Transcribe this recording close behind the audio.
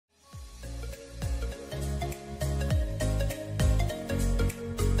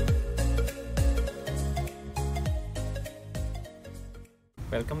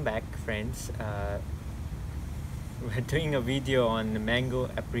Welcome back, friends. We're doing a video on mango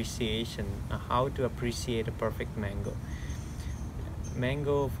appreciation, how to appreciate a perfect mango.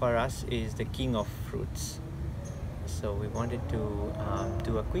 Mango for us is the king of fruits, so we wanted to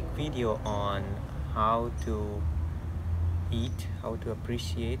do a quick video on how to eat, how to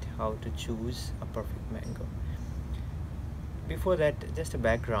appreciate, how to choose a perfect mango. Before that, just a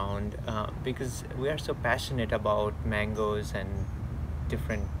background, because we are so passionate about mangoes and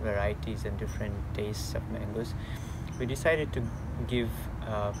different varieties and different tastes of mangoes, we decided to give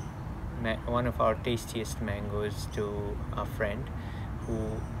one of our tastiest mangoes to a friend who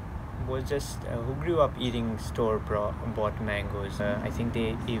who grew up eating store-bought mangoes. I think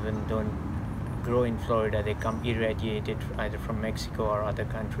they even don't grow in Florida. They come irradiated either from Mexico or other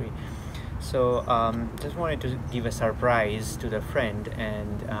country. So just wanted to give a surprise to the friend,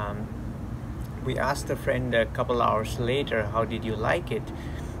 and we asked the friend a couple hours later, how did you like it?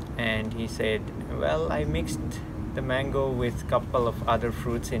 And he said, well, I mixed the mango with a couple of other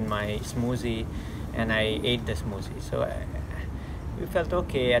fruits in my smoothie and I ate the smoothie. So we felt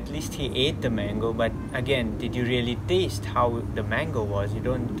okay, at least he ate the mango. But again, did you really taste how the mango was? You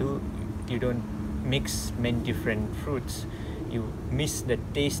don't mix many different fruits. You miss the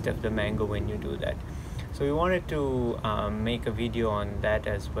taste of the mango when you do that. So we wanted to make a video on that,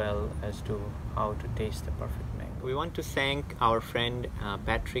 as well as to how to taste the perfect mango. We want to thank our friend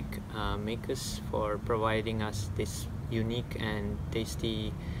Patrick Makers for providing us this unique and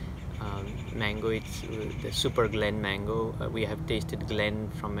tasty mango. It's the Super Glen mango. We have tasted Glen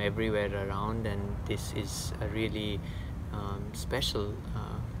from everywhere around, and this is a really special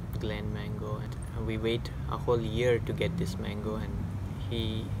Glen mango. And we wait a whole year to get this mango, and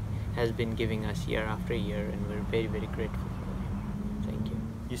he has been giving us year after year, and we're very, very grateful for him. Thank you.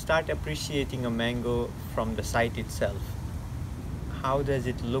 You start appreciating a mango from the sight itself. How does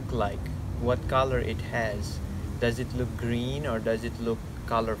it look like? What color it has? Does it look green or does it look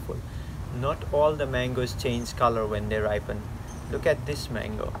colorful? Not all the mangoes change color when they ripen. Look at this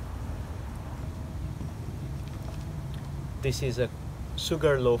mango. This is a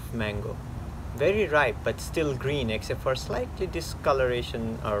sugarloaf mango. Very ripe but still green, except for slightly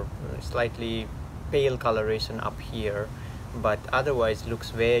discoloration or slightly pale coloration up here, but otherwise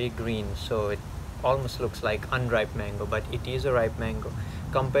looks very green. So it almost looks like unripe mango, but it is a ripe mango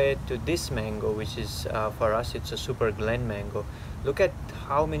compared to this mango, which is for us it's a Super Glen mango. Look at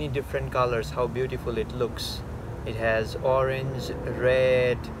how many different colors, how beautiful it looks. It has orange,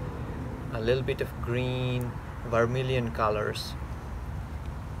 red, a little bit of green, vermilion colors.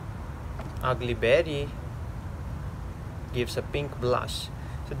 Ugly Berry gives a pink blush.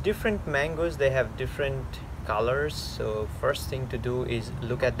 So different mangoes, they have different colors. So first thing to do is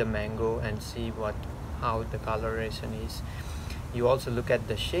look at the mango and see how the coloration is. You also look at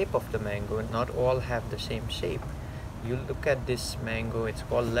the shape of the mango. Not all have the same shape. You look at this mango, it's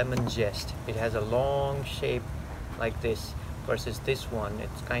called Lemon Zest. It has a long shape like this, versus this one,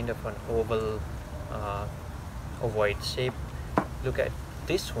 it's kind of an ovoid shape. Look at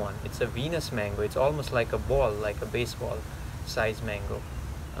this one, it's a Venus mango. It's almost like a ball, like a baseball size mango.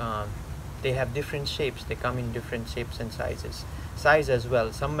 They have different shapes. They come in different shapes and size as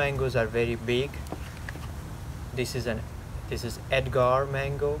well. Some mangoes are very big. This is Edgar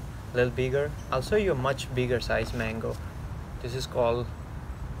mango, a little bigger. I'll show you a much bigger size mango. This is called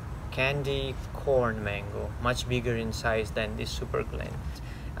Candy Corn mango, much bigger in size than this Super Glen.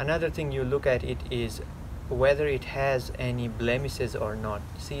 Another thing you look at it is whether it has any blemishes or not.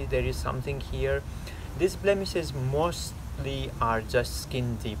 See, there is something here. These blemishes mostly are just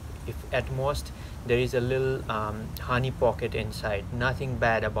skin deep. If at most there is a little honey pocket inside, nothing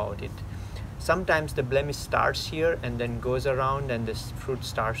bad about it. Sometimes the blemish starts here and then goes around and this fruit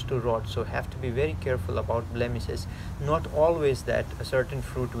starts to rot, so have to be very careful about blemishes. Not always that a certain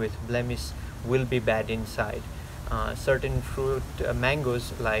fruit with blemish will be bad inside. Certain fruit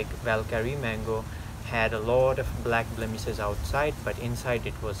mangoes like Valkyrie mango had a lot of black blemishes outside, but inside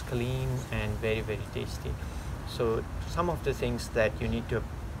it was clean and very, very tasty. So some of the things that you need to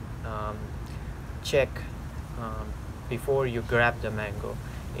check before you grab the mango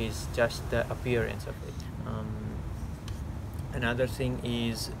is just the appearance of it. Another thing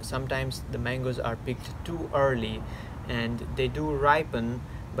is sometimes the mangoes are picked too early and they do ripen,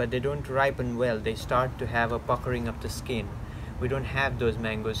 but they don't ripen well. They start to have a puckering of the skin. We don't have those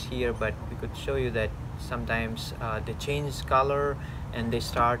mangoes here, but we could show you that sometimes they change color and they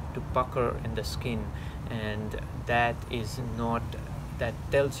start to pucker in the skin, and that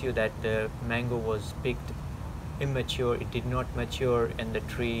tells you that the mango was picked immature. It did not mature in the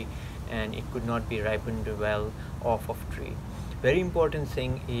tree and it could not be ripened well off of tree. Very important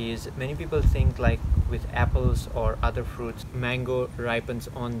thing is, many people think like with apples or other fruits, mango ripens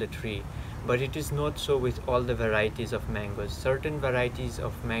on the tree, but it is not so with all the varieties of mangoes. Certain varieties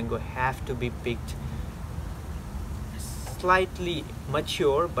of mango have to be picked slightly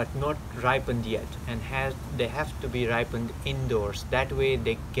mature but not ripened yet, and they have to be ripened indoors. That way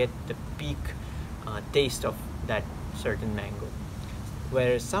they get the peak taste of that certain mango.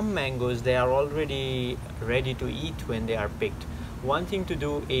 Whereas some mangoes, they are already ready to eat when they are picked. One thing to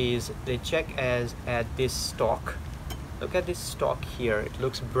do is they check at this stalk. Look at this stalk here, it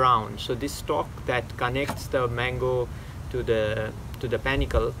looks brown. So this stalk that connects the mango to the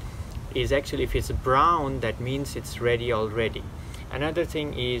panicle is actually, if it's brown, that means it's ready already. Another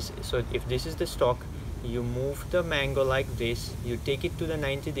thing is, so if this is the stalk, you move the mango like this, you take it to the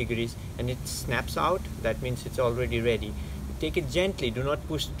 90 degrees and it snaps out, that means it's already ready. Take it gently, do not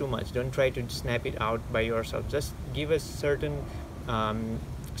push too much, don't try to snap it out by yourself, just give a certain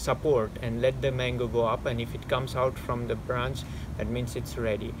support and let the mango go up, and if it comes out from the branch, that means it's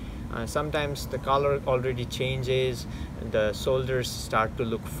ready. Sometimes the color already changes, the shoulders start to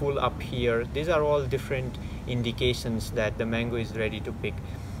look full up here. These are all different indications that the mango is ready to pick.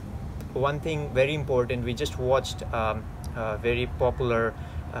 One thing very important, we just watched a very popular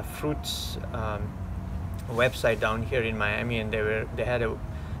fruits website down here in Miami, and they had a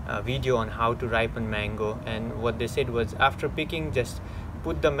video on how to ripen mango, and what they said was, after picking, just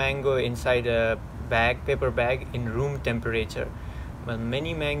put the mango inside a paper bag in room temperature. Well,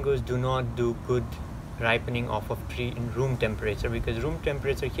 many mangoes do not do good ripening off of tree in room temperature, because room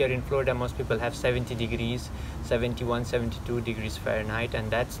temperature here in Florida, most people have 70 degrees, 71, 72 degrees Fahrenheit, and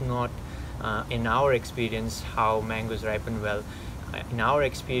that's not in our experience how mangoes ripen well. In our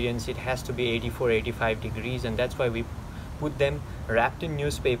experience, it has to be 84, 85 degrees, and that's why we put them wrapped in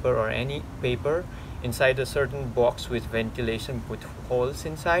newspaper or any paper inside a certain box with ventilation, put holes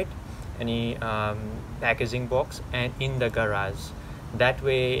inside any packaging box, and in the garage. That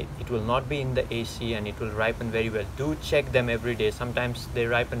way it will not be in the AC and it will ripen very well. Do check them every day. Sometimes they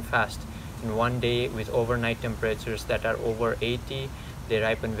ripen fast. In one day, with overnight temperatures that are over 80, they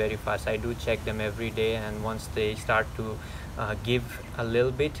ripen very fast. I do check them every day, and once they start to give a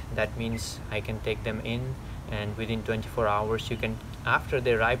little bit, that means I can take them in, and within 24 hours you can, after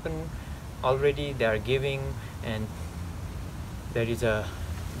they ripen already, they are giving and there is a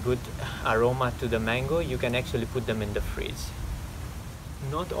good aroma to the mango, you can actually put them in the fridge.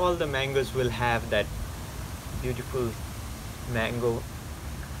 Not all the mangoes will have that beautiful mango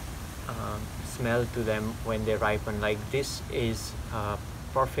smell to them when they ripen. Like this is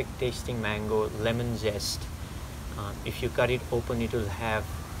perfect tasting mango, lemon zest. If you cut it open, it will have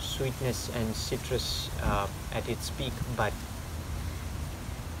sweetness and citrus at its peak, but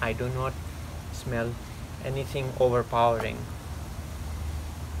I do not smell anything overpowering.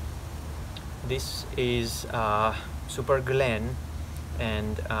 This is Super Glen,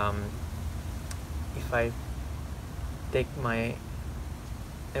 and if I take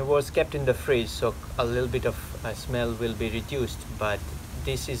it was kept in the fridge, so a little bit of smell will be reduced, but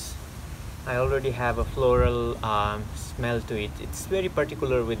this is, I already have a floral smell to it. It's very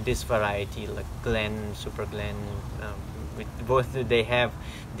particular with this variety, like Glen, Super Glen. With both, they have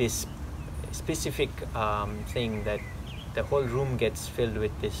this specific thing that the whole room gets filled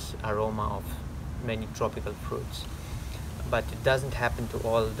with this aroma of many tropical fruits. But it doesn't happen to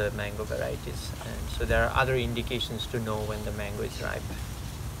all the mango varieties, and so there are other indications to know when the mango is ripe.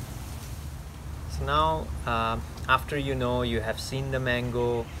 So now, after you have seen the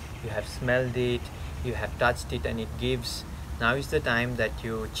mango, you have smelled it, you have touched it and it gives, now is the time that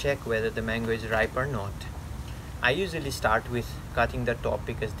you check whether the mango is ripe or not. I usually start with cutting the top,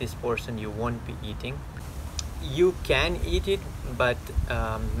 because this portion you won't be eating. You can eat it, but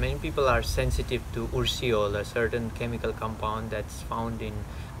many people are sensitive to urceol, a certain chemical compound that's found in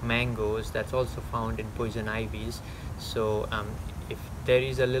mangoes, that's also found in poison ivies. So if there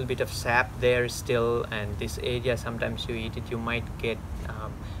is a little bit of sap there still, and this area, sometimes you eat it, you might get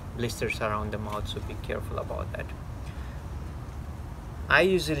blisters around the mouth, so be careful about that. I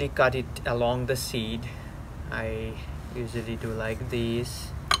usually cut it along the seed. I usually do like this,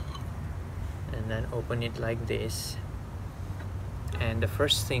 and then open it like this. And the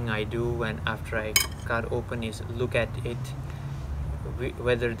first thing I do after I cut open is look at it,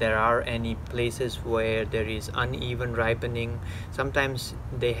 whether there are any places where there is uneven ripening. Sometimes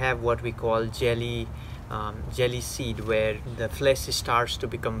they have what we call jelly seed, where the flesh starts to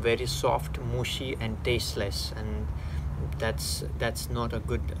become very soft, mushy and tasteless, and that's not a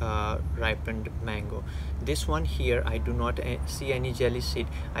good ripened mango. This one here, I do not see any jelly seed.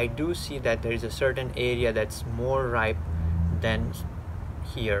 I do see that there is a certain area that's more ripe than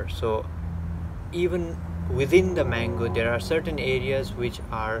here. So even within the mango, there are certain areas which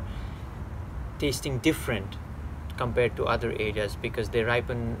are tasting different compared to other areas because they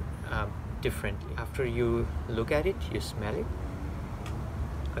ripen differently. After you look at it, you smell it.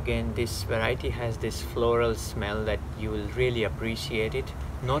 Again, this variety has this floral smell that you will really appreciate it.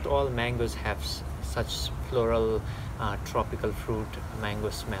 Not all mangoes have such floral tropical fruit mango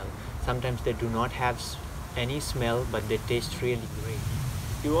smell. Sometimes they do not have any smell, but they taste really great.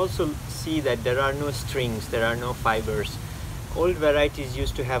 You also see that there are no strings, there are no fibers. Old varieties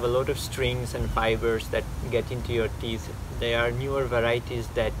used to have a lot of strings and fibers that get into your teeth. There are newer varieties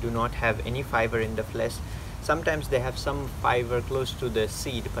that do not have any fiber in the flesh. Sometimes they have some fiber close to the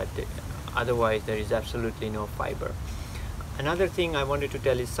seed, but otherwise there is absolutely no fiber. Another thing I wanted to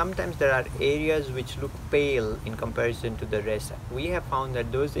tell is sometimes there are areas which look pale in comparison to the rest. We have found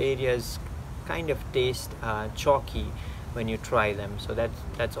that those areas kind of taste chalky when you try them, so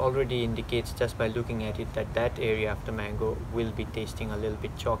that's already indicates just by looking at it that that area of the mango will be tasting a little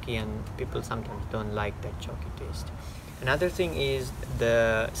bit chalky, and people sometimes don't like that chalky taste. Another thing is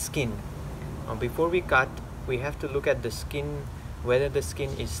the skin. Before we cut, we have to look at the skin, whether the skin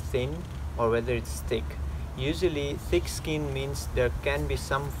is thin or whether it's thick. Usually thick skin means there can be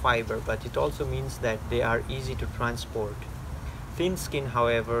some fiber, but it also means that they are easy to transport. Thin skin,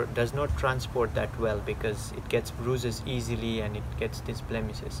 however, does not transport that well because it gets bruises easily and it gets these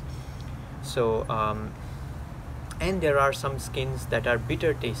blemishes. So and there are some skins that are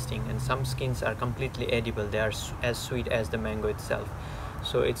bitter tasting, and some skins are completely edible. They are as sweet as the mango itself.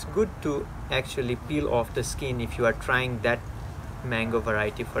 So it's good to actually peel off the skin if you are trying that mango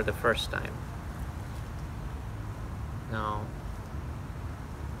variety for the first time. Now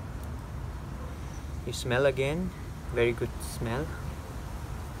you smell again. Very good smell.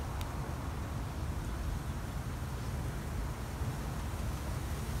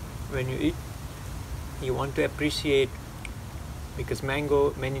 When you eat, you want to appreciate, because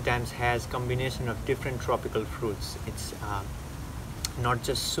mango many times has combination of different tropical fruits. It's not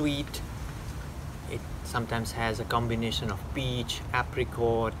just sweet, it sometimes has a combination of peach,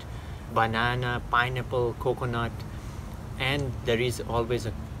 apricot, banana, pineapple, coconut, and there is always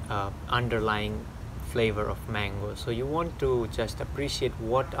a underlying flavor of mango. So you want to just appreciate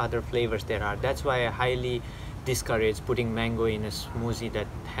what other flavors there are. That's why I highly discourage putting mango in a smoothie that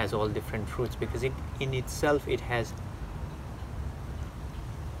has all different fruits, because it in itself it has,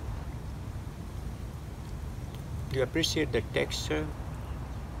 you appreciate the texture,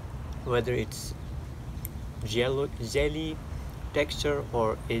 whether it's jelly texture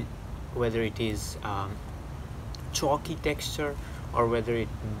or whether it is chalky texture or whether it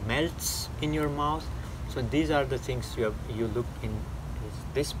melts in your mouth. So these are the things you look in.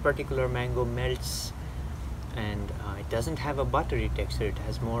 This particular mango melts, and it doesn't have a buttery texture, it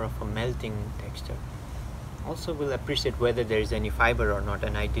has more of a melting texture. Also will appreciate whether there is any fiber or not,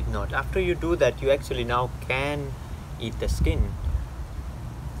 and I did not. After you do that, you actually now can eat the skin.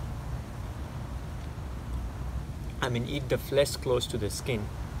 I mean, eat the flesh close to the skin.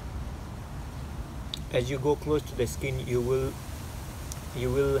 As you go close to the skin, you will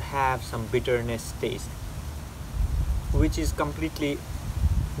have some bitterness taste, which is completely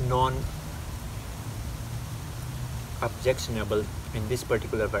non-objectionable in this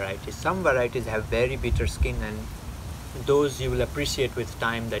particular variety. Some varieties have very bitter skin, and those you will appreciate with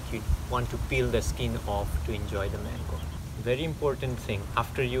time, that you want to peel the skin off to enjoy the mango. Very important thing,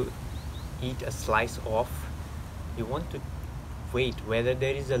 after you eat a slice off, you want to wait whether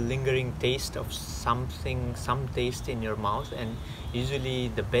there is a lingering taste of something, some taste in your mouth. And usually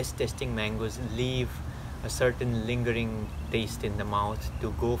the best tasting mangoes leave a certain lingering taste in the mouth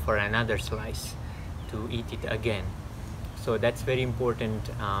to go for another slice to eat it again. So that's very important,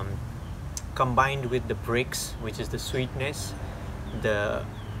 combined with the bricks, which is the sweetness, the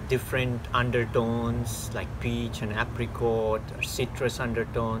different undertones like peach and apricot or citrus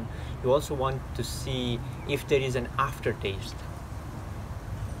undertone. You also want to see if there is an aftertaste.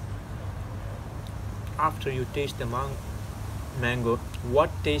 After you taste the mango, what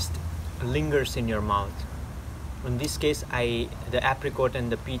taste lingers in your mouth? In this case, the apricot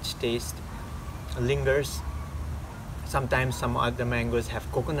and the peach taste lingers. Sometimes some other mangoes have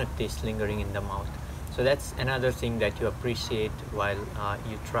coconut taste lingering in the mouth. So that's another thing that you appreciate while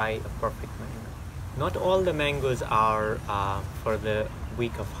you try a perfect mango. Not all the mangoes are for the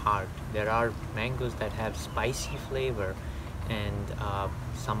weak of heart. There are mangoes that have spicy flavor, and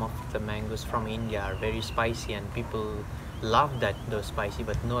some of the mangoes from India are very spicy, and people love those spicy,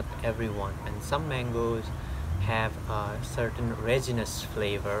 but not everyone. And some mangoes have a certain resinous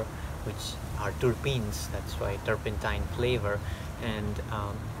flavor, which are terpenes. That's why turpentine flavor. And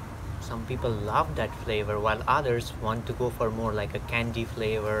some people love that flavor, while others want to go for more like a candy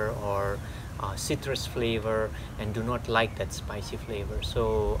flavor or citrus flavor and do not like that spicy flavor.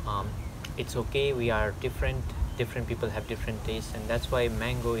 So it's okay, we are different people have different tastes, and that's why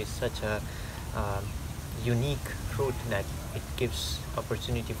mango is such a unique fruit that it gives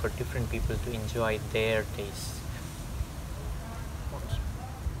opportunity for different people to enjoy their tastes.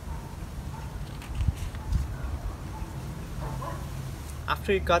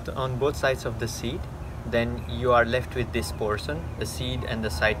 After you cut on both sides of the seed, then you are left with this portion, the seed and the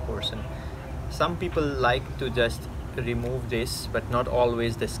side portion. Some people like to just remove this, but not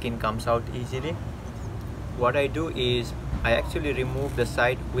always the skin comes out easily. What I do is I actually remove the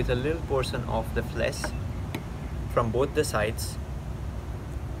side with a little portion of the flesh from both the sides,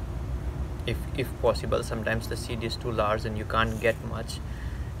 if possible. Sometimes the seed is too large and you can't get much,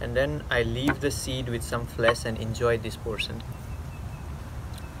 and then I leave the seed with some flesh and enjoy this portion.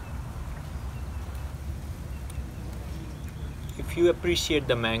 If you appreciate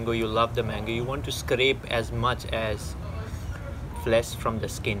the mango, you love the mango, you want to scrape as much as flesh from the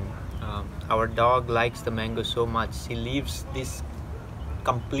skin. Our dog likes the mango so much, she leaves this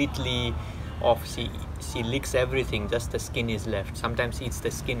completely off. She licks everything, just the skin is left. Sometimes eats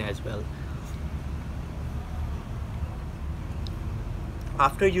the skin as well.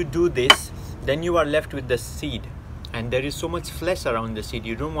 After you do this, then you are left with the seed, and there is so much flesh around the seed,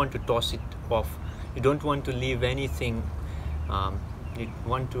 you don't want to toss it off, you don't want to leave anything. You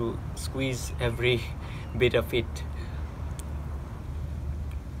want to squeeze every bit of it.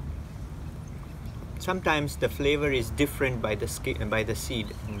 Sometimes the flavor is different by the skin, by the seed.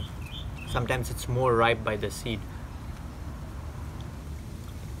 Sometimes it's more ripe by the seed.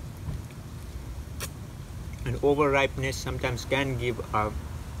 And overripeness sometimes can give a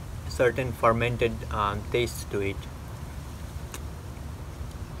certain fermented taste to it.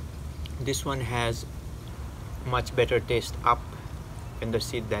 This one has much better taste up in the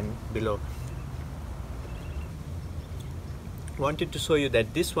seed than below. Wanted to show you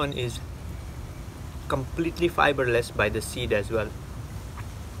that this one is completely fiberless by the seed as well,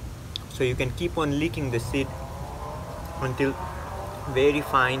 so you can keep on licking the seed until very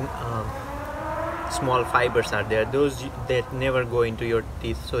fine small fibers are there, those that never go into your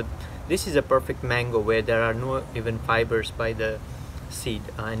teeth. So this is a perfect mango where there are no even fibers by the seed,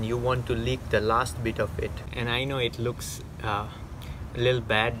 and you want to lick the last bit of it. And I know it looks a little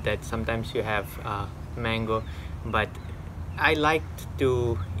bad that sometimes you have mango, but I like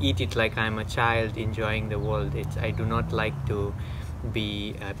to eat it like I'm a child enjoying the world. I do not like to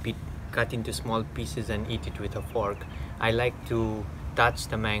be cut into small pieces and eat it with a fork. I like to touch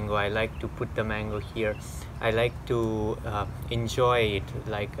the mango, I like to put the mango here, I like to enjoy it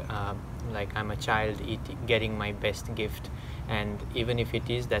like I'm a child getting my best gift. And even if it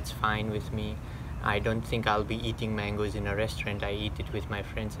is, that's fine with me. I don't think I'll be eating mangoes in a restaurant. I eat it with my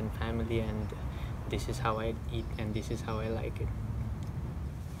friends and family, and this is how I eat, and this is how I like it.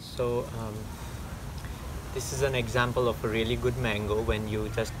 So this is an example of a really good mango. When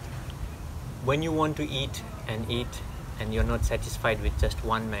you want to eat and you're not satisfied with just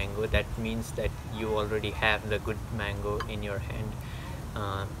one mango, that means that you already have the good mango in your hand.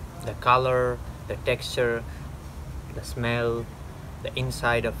 The color, the texture, the smell, the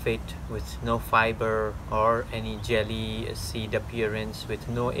inside of it with no fiber or any jelly seed appearance, with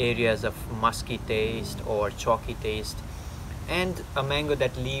no areas of musky taste or chalky taste, and a mango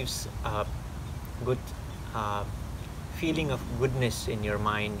that leaves a good feeling of goodness in your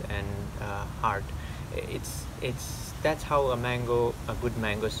mind and heart. That's how a good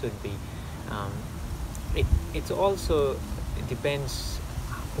mango should be. It also depends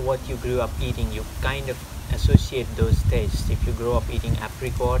what you grew up eating. You kind of associate those tastes. If you grow up eating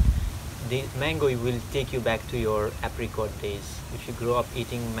apricot, the mango will take you back to your apricot days. If you grow up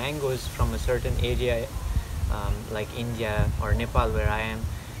eating mangoes from a certain area, like India or Nepal where I am,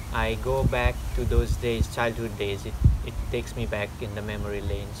 I go back to those days, childhood days. It takes me back in the memory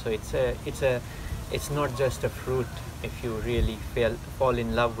lane. So it's not just a fruit. If you really fall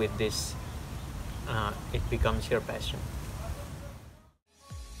in love with this, it becomes your passion.